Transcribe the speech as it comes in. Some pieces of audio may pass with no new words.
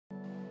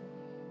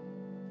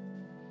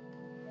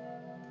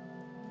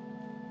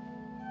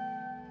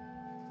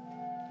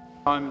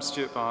I'm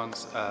Stuart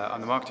Barnes.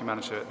 I'm the marketing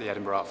manager at the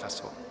Edinburgh Art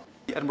Festival.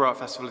 The Edinburgh Art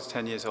Festival is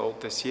 10 years old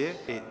this year.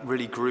 It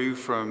really grew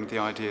from the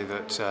idea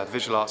that the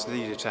visual arts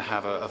needed to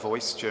have a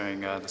voice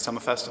during the summer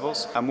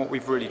festivals. And what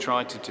we've really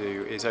tried to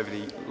do is, over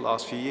the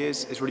last few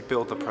years, is really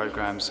build the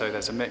programme so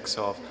there's a mix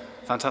of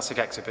fantastic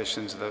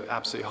exhibitions of the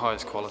absolute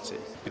highest quality.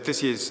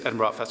 This year's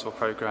Edinburgh Art Festival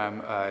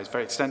programme is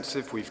very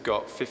extensive. We've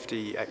got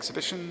 50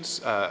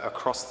 exhibitions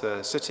across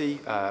the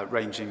city,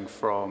 ranging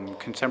from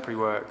contemporary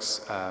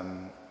works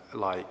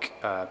like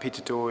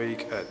Peter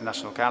Doig at the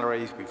National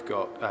Gallery. We've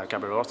got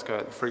Gabriel Oskar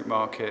at the Fruit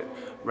Market,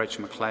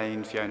 Rachel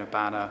McLean, Fiona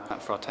Banner.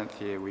 For our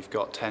 10th year, we've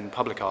got 10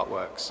 public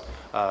artworks,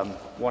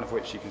 one of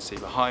which you can see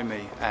behind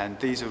me, and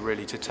these are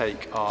really to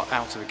take art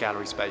out of the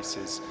gallery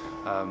spaces.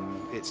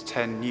 It's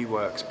 10 new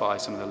works by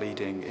some of the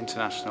leading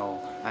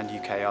international and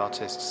UK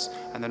artists,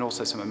 and then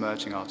also some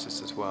emerging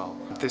artists as well.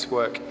 This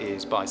work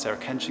is by Sarah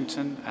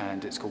Kenchington,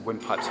 and it's called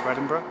Windpipes for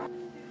Edinburgh.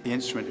 The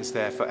instrument is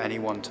there for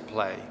anyone to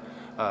play.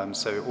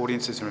 So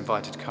audiences are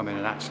invited to come in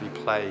and actually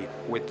play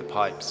with the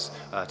pipes,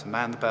 to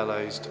man the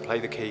bellows, to play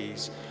the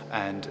keys,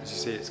 and as you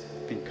see, it's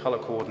been colour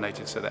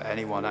coordinated so that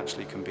anyone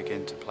actually can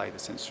begin to play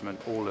this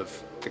instrument. All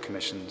of the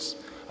commissions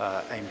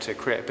aim to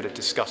create a bit of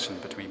discussion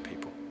between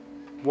people.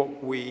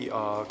 What we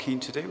are keen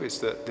to do is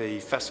that the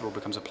festival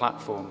becomes a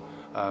platform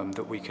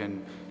that we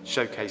can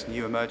showcase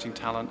new emerging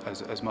talent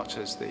as much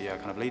as the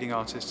kind of leading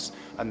artists,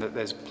 and that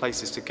there's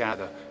places to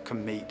gather,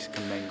 can meet,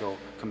 can mingle,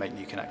 can make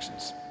new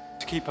connections.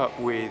 To keep up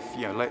with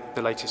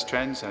the latest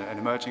trends and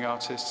emerging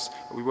artists,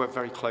 we work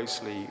very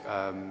closely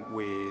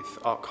with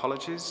art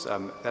colleges.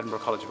 Edinburgh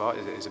College of Art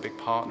is a big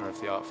partner of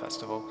the Art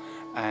Festival,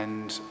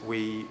 and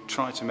we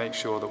try to make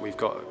sure that we've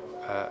got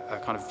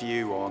a kind of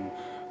view on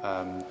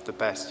the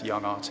best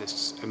young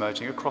artists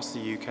emerging across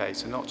the UK,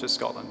 so not just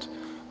Scotland,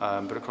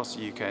 but across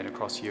the UK and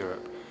across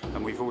Europe.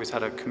 And we've always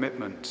had a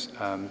commitment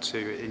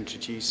to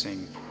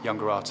introducing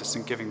younger artists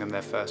and giving them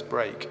their first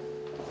break.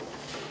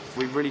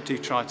 We really do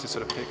try to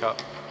sort of pick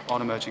up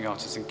on emerging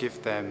artists and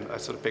give them a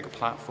sort of bigger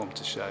platform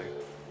to show.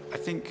 I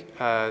think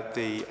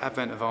the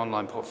advent of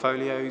online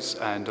portfolios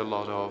and a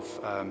lot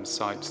of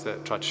sites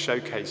that try to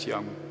showcase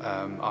young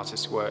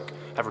artists' work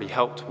have really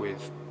helped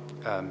with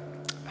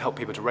help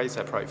people to raise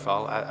their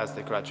profile as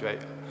they graduate.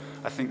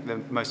 I think the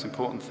most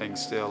important thing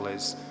still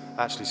is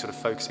actually sort of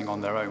focusing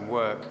on their own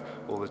work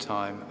all the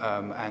time,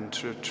 and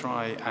to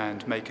try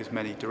and make as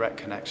many direct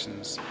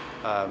connections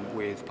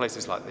with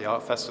places like the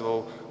Art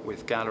Festival,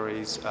 with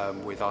galleries,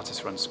 with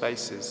artist-run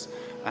spaces,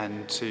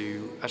 and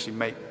to actually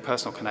make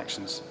personal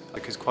connections,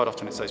 because quite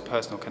often it's those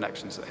personal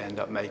connections that they end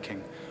up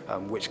making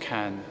which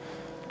can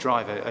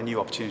drive a new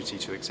opportunity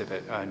to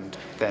exhibit, and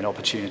then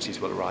opportunities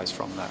will arise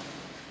from that.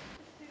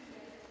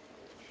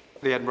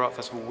 The Edinburgh Art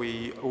Festival,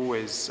 we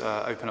always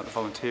open up the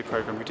volunteer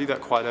programme. We do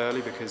that quite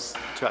early because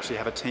to actually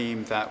have a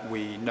team that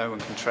we know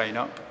and can train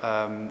up,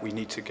 we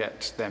need to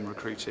get them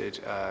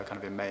recruited kind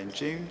of in May and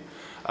June.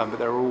 But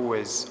there are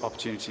always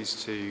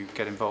opportunities to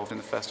get involved in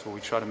the festival. We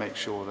try to make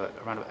sure that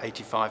around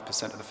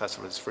 85% of the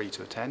festival is free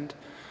to attend.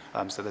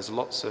 So there's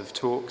lots of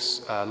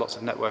talks, lots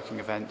of networking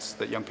events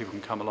that young people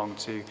can come along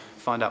to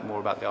find out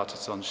more about the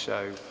artists on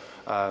show.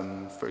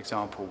 For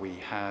example, we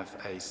have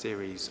a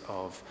series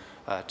of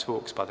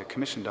talks by the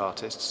commissioned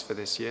artists for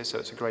this year, so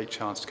it's a great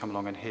chance to come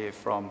along and hear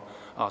from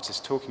artists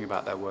talking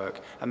about their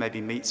work and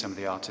maybe meet some of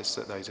the artists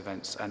at those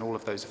events, and all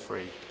of those are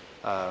free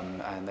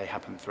and they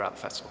happen throughout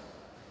the festival.